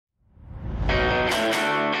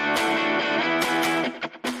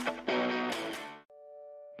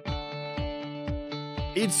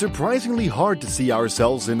It's surprisingly hard to see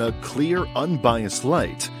ourselves in a clear, unbiased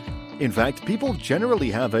light. In fact, people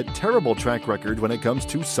generally have a terrible track record when it comes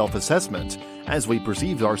to self-assessment, as we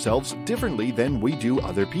perceive ourselves differently than we do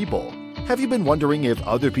other people. Have you been wondering if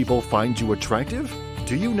other people find you attractive?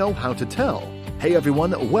 Do you know how to tell? Hey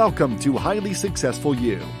everyone, welcome to Highly Successful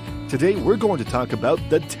You. Today we're going to talk about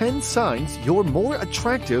the 10 signs you're more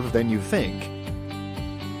attractive than you think.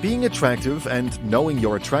 Being attractive and knowing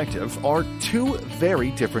you're attractive are two very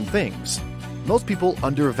different things. Most people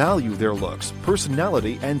undervalue their looks,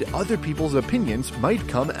 personality, and other people's opinions might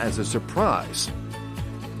come as a surprise.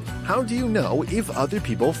 How do you know if other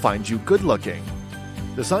people find you good-looking?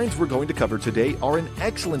 The signs we're going to cover today are an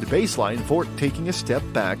excellent baseline for taking a step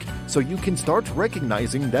back so you can start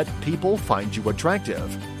recognizing that people find you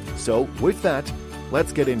attractive. So, with that,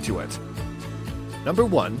 let's get into it. Number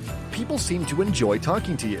 1. People seem to enjoy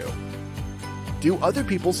talking to you. Do other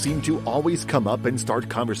people seem to always come up and start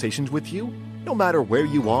conversations with you, no matter where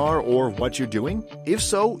you are or what you're doing? If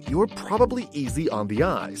so, you're probably easy on the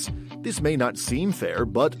eyes. This may not seem fair,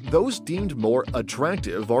 but those deemed more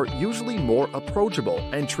attractive are usually more approachable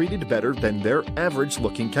and treated better than their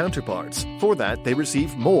average-looking counterparts. For that, they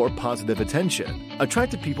receive more positive attention.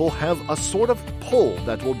 Attractive people have a sort of pull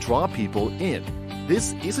that will draw people in.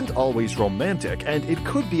 This isn't always romantic, and it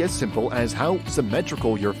could be as simple as how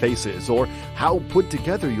symmetrical your face is or how put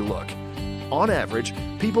together you look. On average,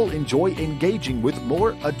 people enjoy engaging with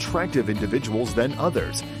more attractive individuals than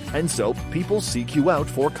others, and so people seek you out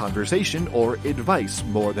for conversation or advice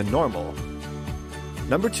more than normal.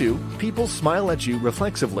 Number 2, people smile at you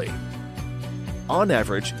reflexively. On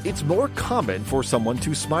average, it's more common for someone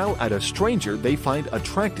to smile at a stranger they find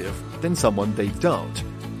attractive than someone they don't.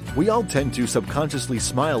 We all tend to subconsciously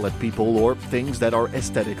smile at people or things that are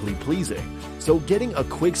aesthetically pleasing, so getting a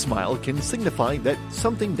quick smile can signify that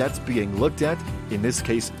something that's being looked at, in this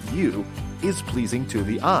case you, is pleasing to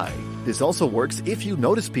the eye. This also works if you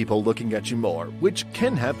notice people looking at you more, which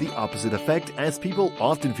can have the opposite effect as people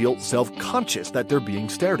often feel self-conscious that they're being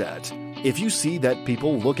stared at. If you see that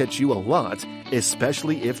people look at you a lot,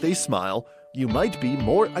 especially if they smile, you might be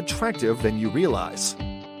more attractive than you realize.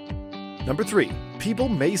 Number 3. People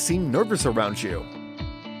may seem nervous around you.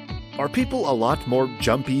 Are people a lot more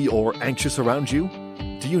jumpy or anxious around you?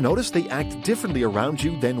 Do you notice they act differently around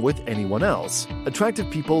you than with anyone else? Attractive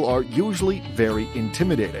people are usually very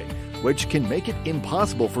intimidating, which can make it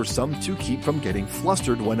impossible for some to keep from getting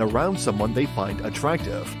flustered when around someone they find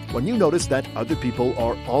attractive. When you notice that other people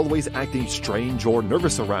are always acting strange or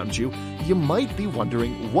nervous around you, you might be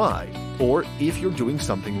wondering why, or if you're doing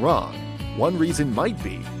something wrong. One reason might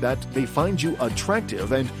be that they find you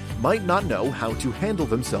attractive and might not know how to handle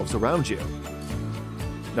themselves around you.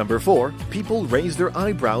 Number 4. People raise their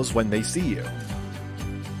eyebrows when they see you.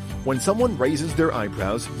 When someone raises their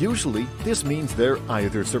eyebrows, usually this means they're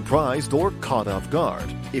either surprised or caught off guard.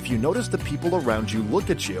 If you notice the people around you look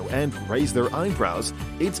at you and raise their eyebrows,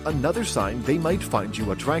 it's another sign they might find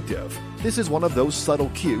you attractive. This is one of those subtle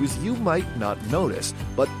cues you might not notice,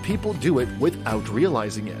 but people do it without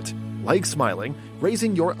realizing it. Like smiling,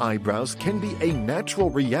 raising your eyebrows can be a natural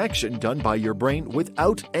reaction done by your brain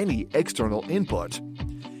without any external input.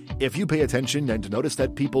 If you pay attention and notice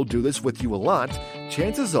that people do this with you a lot,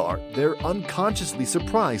 chances are they're unconsciously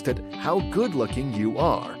surprised at how good-looking you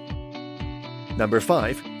are. Number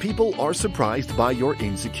 5. People are surprised by your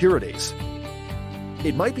insecurities.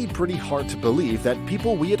 It might be pretty hard to believe that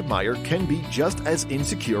people we admire can be just as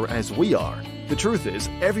insecure as we are. The truth is,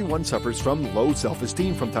 everyone suffers from low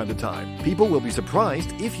self-esteem from time to time. People will be surprised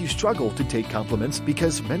if you struggle to take compliments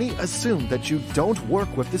because many assume that you don't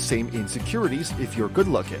work with the same insecurities if you're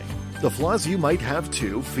good-looking. The flaws you might have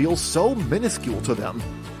too feel so minuscule to them,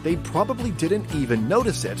 they probably didn't even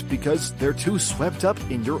notice it because they're too swept up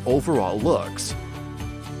in your overall looks.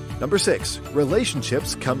 Number 6.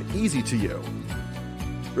 Relationships come easy to you.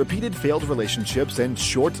 Repeated failed relationships and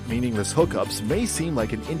short, meaningless hookups may seem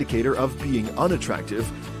like an indicator of being unattractive,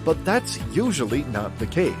 but that's usually not the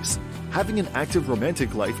case. Having an active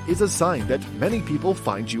romantic life is a sign that many people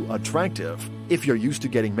find you attractive. If you're used to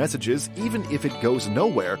getting messages, even if it goes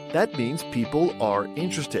nowhere, that means people are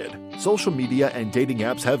interested. Social media and dating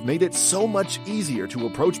apps have made it so much easier to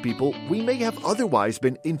approach people we may have otherwise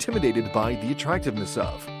been intimidated by the attractiveness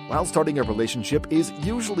of. While starting a relationship is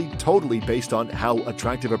usually totally based on how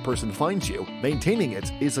attractive a person finds you, maintaining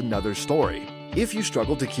it is another story. If you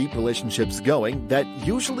struggle to keep relationships going, that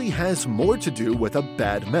usually has more to do with a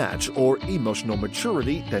bad match or emotional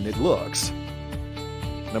maturity than it looks.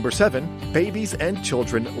 Number 7. Babies and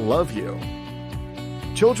children love you.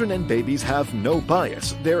 Children and babies have no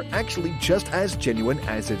bias. They're actually just as genuine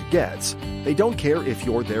as it gets. They don't care if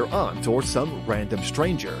you're their aunt or some random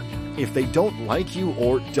stranger. If they don't like you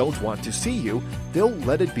or don't want to see you, they'll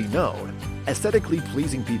let it be known. Aesthetically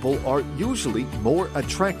pleasing people are usually more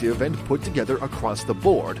attractive and put together across the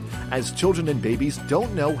board, as children and babies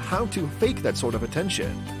don't know how to fake that sort of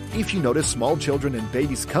attention. If you notice small children and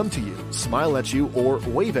babies come to you, smile at you, or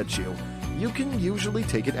wave at you, you can usually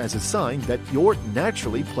take it as a sign that you're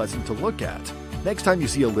naturally pleasant to look at. Next time you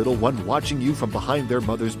see a little one watching you from behind their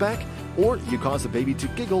mother's back, or you cause a baby to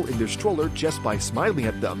giggle in their stroller just by smiling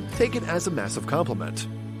at them, take it as a massive compliment.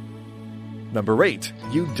 Number 8.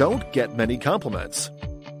 You don't get many compliments.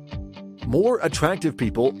 More attractive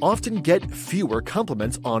people often get fewer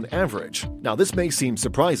compliments on average. Now, this may seem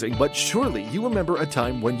surprising, but surely you remember a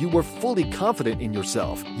time when you were fully confident in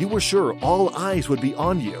yourself. You were sure all eyes would be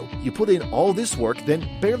on you. You put in all this work, then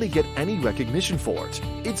barely get any recognition for it.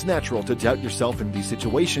 It's natural to doubt yourself in these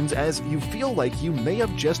situations, as you feel like you may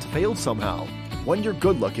have just failed somehow. When you're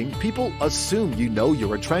good-looking, people assume you know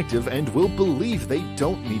you're attractive and will believe they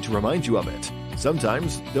don't need to remind you of it.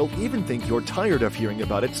 Sometimes they'll even think you're tired of hearing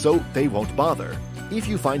about it, so they won't bother. If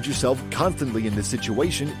you find yourself constantly in this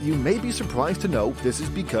situation, you may be surprised to know this is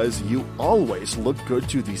because you always look good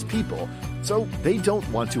to these people, so they don't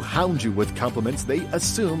want to hound you with compliments they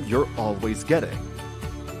assume you're always getting.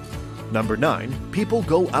 Number 9. People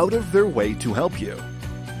go out of their way to help you.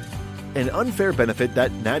 An unfair benefit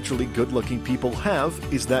that naturally good-looking people have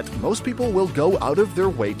is that most people will go out of their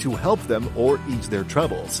way to help them or ease their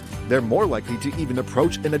troubles. They're more likely to even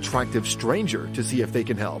approach an attractive stranger to see if they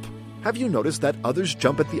can help. Have you noticed that others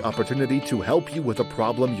jump at the opportunity to help you with a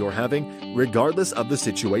problem you're having, regardless of the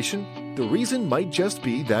situation? The reason might just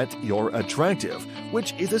be that you're attractive,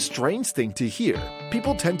 which is a strange thing to hear.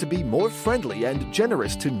 People tend to be more friendly and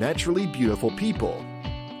generous to naturally beautiful people.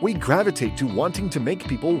 We gravitate to wanting to make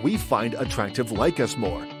people we find attractive like us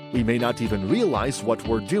more. We may not even realize what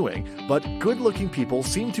we're doing, but good-looking people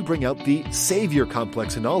seem to bring out the savior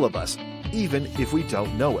complex in all of us, even if we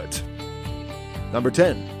don't know it. Number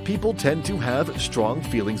 10. People tend to have strong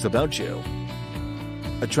feelings about you.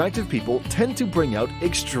 Attractive people tend to bring out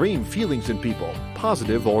extreme feelings in people,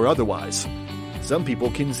 positive or otherwise. Some people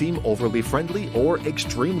can seem overly friendly or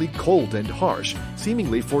extremely cold and harsh,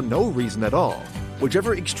 seemingly for no reason at all.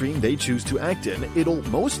 Whichever extreme they choose to act in, it'll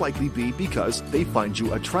most likely be because they find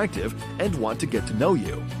you attractive and want to get to know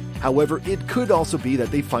you. However, it could also be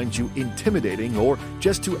that they find you intimidating or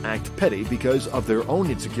just to act petty because of their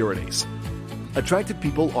own insecurities. Attractive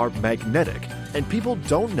people are magnetic, and people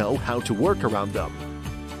don't know how to work around them.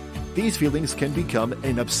 These feelings can become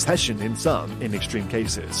an obsession in extreme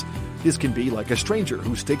cases. This can be like a stranger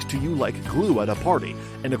who sticks to you like glue at a party,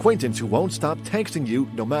 an acquaintance who won't stop texting you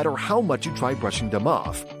no matter how much you try brushing them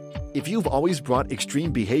off. If you've always brought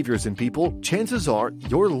extreme behaviors in people, chances are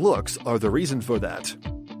your looks are the reason for that.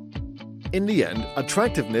 In the end,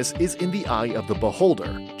 attractiveness is in the eye of the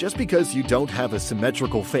beholder. Just because you don't have a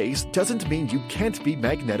symmetrical face doesn't mean you can't be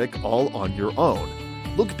magnetic all on your own.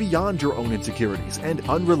 Look beyond your own insecurities and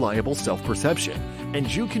unreliable self-perception,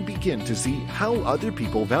 and you can begin to see how other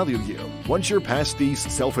people value you. Once you're past these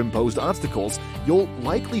self-imposed obstacles, you'll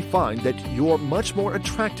likely find that you're much more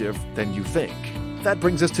attractive than you think. That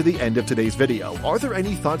brings us to the end of today's video. Are there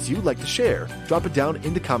any thoughts you'd like to share? Drop it down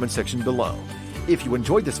in the comment section below. If you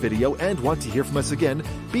enjoyed this video and want to hear from us again,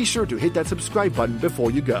 be sure to hit that subscribe button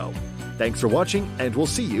before you go. Thanks for watching, and we'll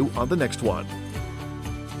see you on the next one.